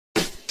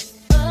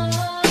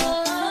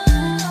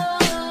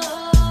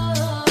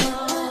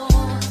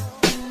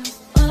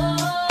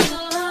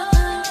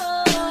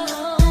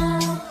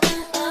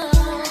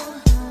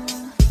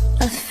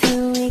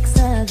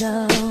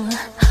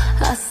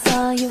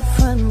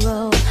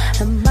roll,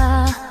 and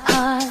my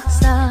heart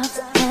stops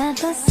at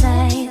the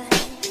sight.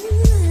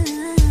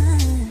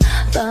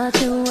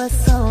 Thought you were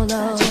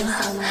solo,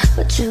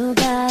 but you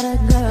got a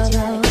girl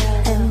though,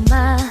 and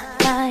my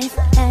life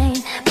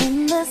ain't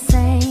been the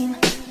same.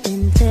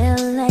 Been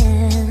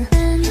feeling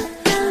and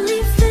got me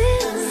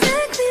feeling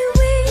sickly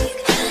weak.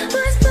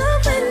 Was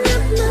blowing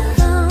up my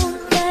phone,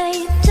 they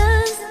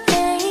just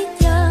ain't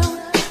yo.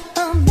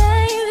 Oh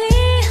baby,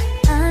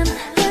 I'm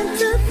meant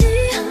to be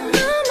on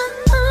my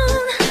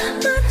own,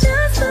 but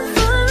just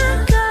before I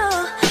go,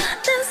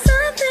 there's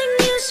something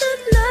you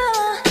should know.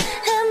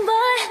 And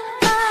boy,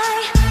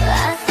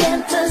 I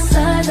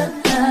fantasize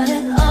about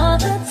it all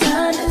the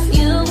time. If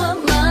you were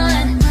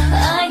mine,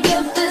 I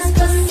give this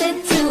pussy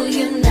to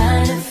you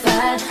 9 to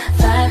 5,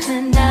 5 to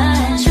 9.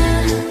 Try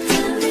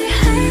to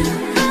behave,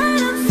 but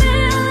I'm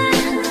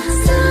feeling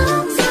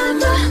some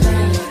type of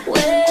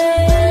way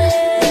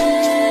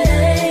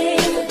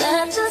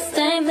that just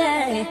ain't me.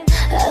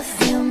 A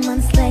few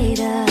months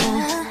later,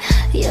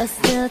 you're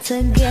still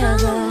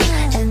together,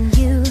 and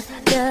you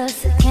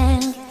just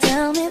can't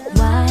tell me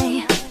why.